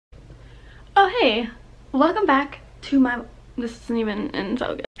Oh hey, welcome back to my, this isn't even in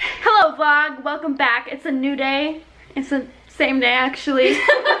focus. Hello vlog, welcome back. It's a new day. It's the same day actually.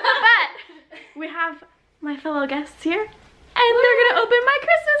 But we have my fellow guests here and they're gonna open my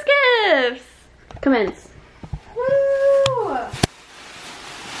Christmas gifts. Commence. Woo!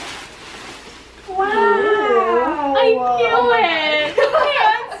 Wow! I knew it!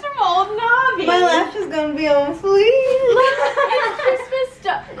 Hands from old Nobby. My lash is gonna be on fleek.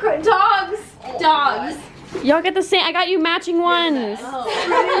 Christmas dogs. Dogs. Y'all get the same. I got you matching ones. Oh.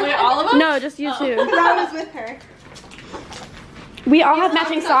 Wait, all of them? No, just you two. I was with her. We all have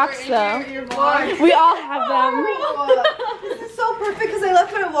matching socks though. We all have them. This is so perfect because I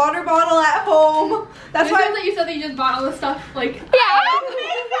left my water bottle at home. That's why you said that you just bought all this stuff. Like, Yeah. I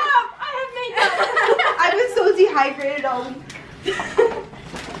have makeup. I was so dehydrated.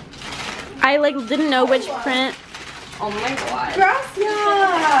 I like didn't know which print. oh my god.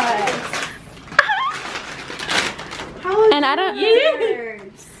 Gracias. How is And I don't.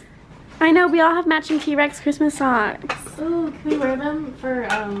 yours? I know we all have matching T-Rex Christmas socks. Oh, can we wear them for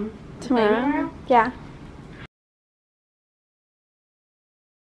Tomorrow. Yeah.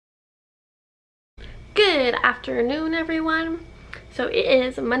 Good afternoon, everyone. So it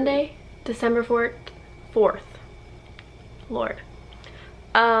is Monday, December 4th. Lord.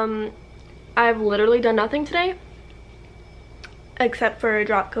 I've literally done nothing today except for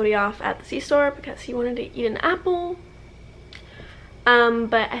drop Cody off at the C-store because he wanted to eat an apple.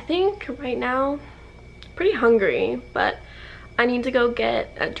 But I think right now pretty hungry, but I need to go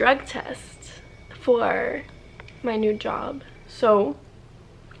get a drug test for my new job. So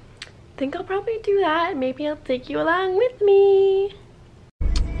I think I'll probably do that. Maybe I'll take you along with me.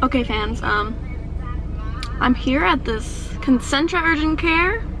 Okay fans, I'm here at this Concentra Urgent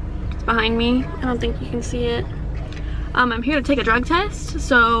Care. It's behind me. I don't think you can see it. I'm here to take a drug test,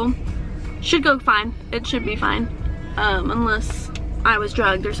 so should go fine. It should be fine, unless I was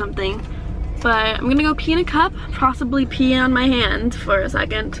drugged or something. But I'm gonna go pee in a cup, possibly pee on my hand for a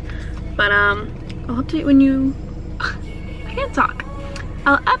second. But I'll update when you, I can't talk.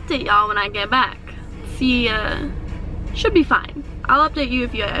 I'll update y'all when I get back. See, should be fine. I'll update you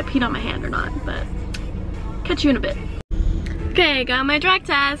if I peed on my hand or not, but catch you in a bit. Okay, got my drug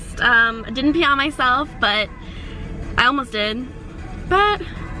test. I didn't pee on myself, but I almost did. But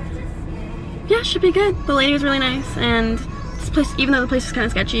yeah, should be good. The lady was really nice, and this place, even though the place is kind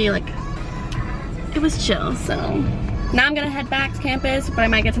of sketchy, like it was chill. So now I'm gonna head back to campus, but I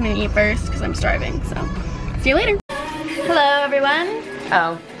might get something to eat first because I'm starving. So see you later. Hello, everyone.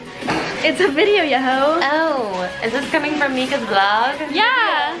 Oh. It's a video, yo-ho. Oh, is this coming from Mika's vlog?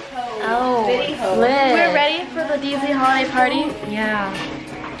 Yeah. Oh, We're ready for the DZ holiday party. Yeah.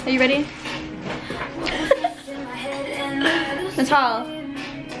 Are you ready? Natal,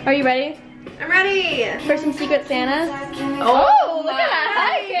 are you ready? I'm ready. For some Secret Santa? Oh, look at that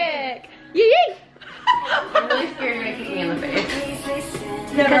high kick. Yee! I'm really scared you're gonna kick me in the face.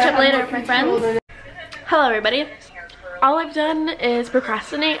 Catch up later, my friends. Hello, everybody. All I've done is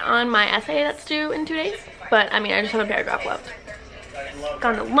procrastinate on my essay that's due in 2 days. But, I mean, I just have a paragraph left.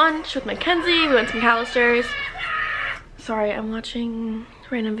 Gone to lunch with Mackenzie. We went to McAllister's. Sorry, I'm watching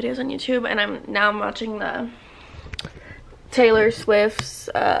random videos on YouTube, and I'm watching the Taylor Swift's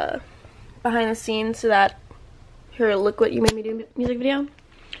behind the scenes to that her Look What You Made Me Do music video.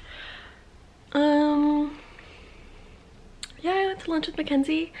 Yeah, I went to lunch with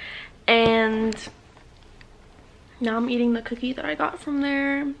Mackenzie, and now I'm eating the cookie that I got from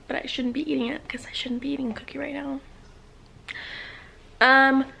there, but I shouldn't be eating it because I shouldn't be eating a cookie right now.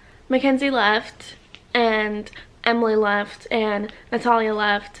 Mackenzie left, and Emily left, and Natalia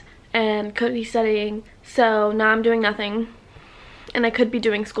left, and Cody's studying, so now I'm doing nothing. And I could be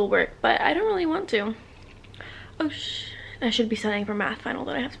doing schoolwork, but I don't really want to. Oh, I should be studying for math final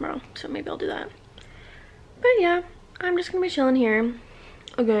that I have tomorrow, so maybe I'll do that. But yeah, I'm just gonna be chilling here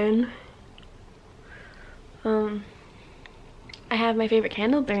again. I have my favorite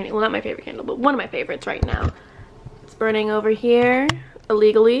candle burning. Well, not my favorite candle, but one of my favorites right now. It's burning over here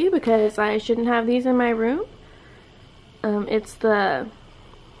illegally because I shouldn't have these in my room. It's the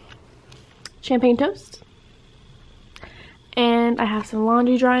champagne toast. And I have some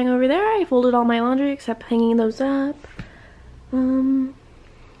laundry drying over there. I folded all my laundry except hanging those up. Yeah.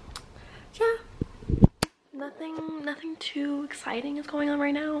 Nothing too exciting is going on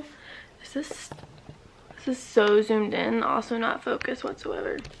right now. This is so zoomed in, also not focused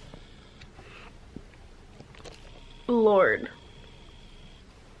whatsoever. Lord.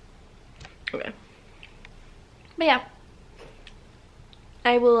 Okay. But yeah.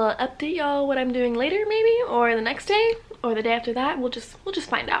 I will update y'all what I'm doing later maybe, or the next day, or the day after that. We'll just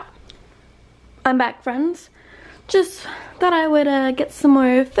find out. I'm back, friends. Just thought I would get some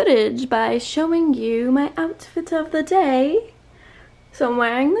more footage by showing you my outfit of the day. So I'm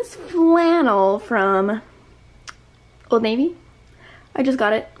wearing this flannel from Old Navy. I just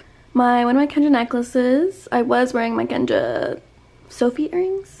got it. One of my Kendra necklaces. I was wearing my Kendra Sophie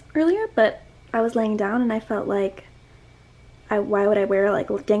earrings earlier, but I was laying down and I felt like, why would I wear like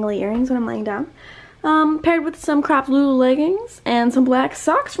dangly earrings when I'm laying down? Paired with some cropped Lulu leggings and some black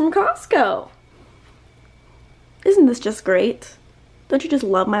socks from Costco. Isn't this just great? Don't you just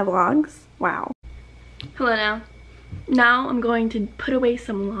love my vlogs? Wow. Hello now. Now I'm going to put away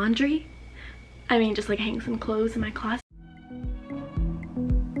some laundry. I mean, just like hang some clothes in my closet.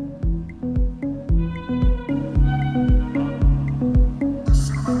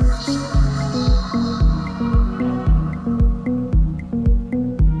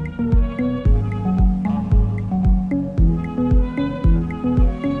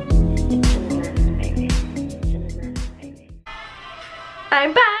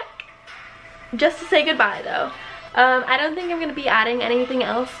 I'm back! Just to say goodbye though. I don't think I'm going to be adding anything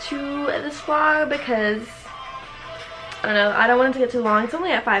else to this vlog because, I don't know, I don't want it to get too long. It's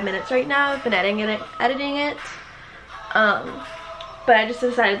only at 5 minutes right now. I've been editing it. But I just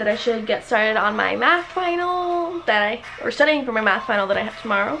decided that I should get started on my math final or studying for my math final that I have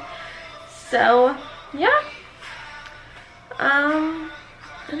tomorrow. So, yeah.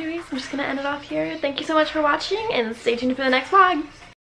 Anyways, I'm just going to end it off here. Thank you so much for watching and stay tuned for the next vlog.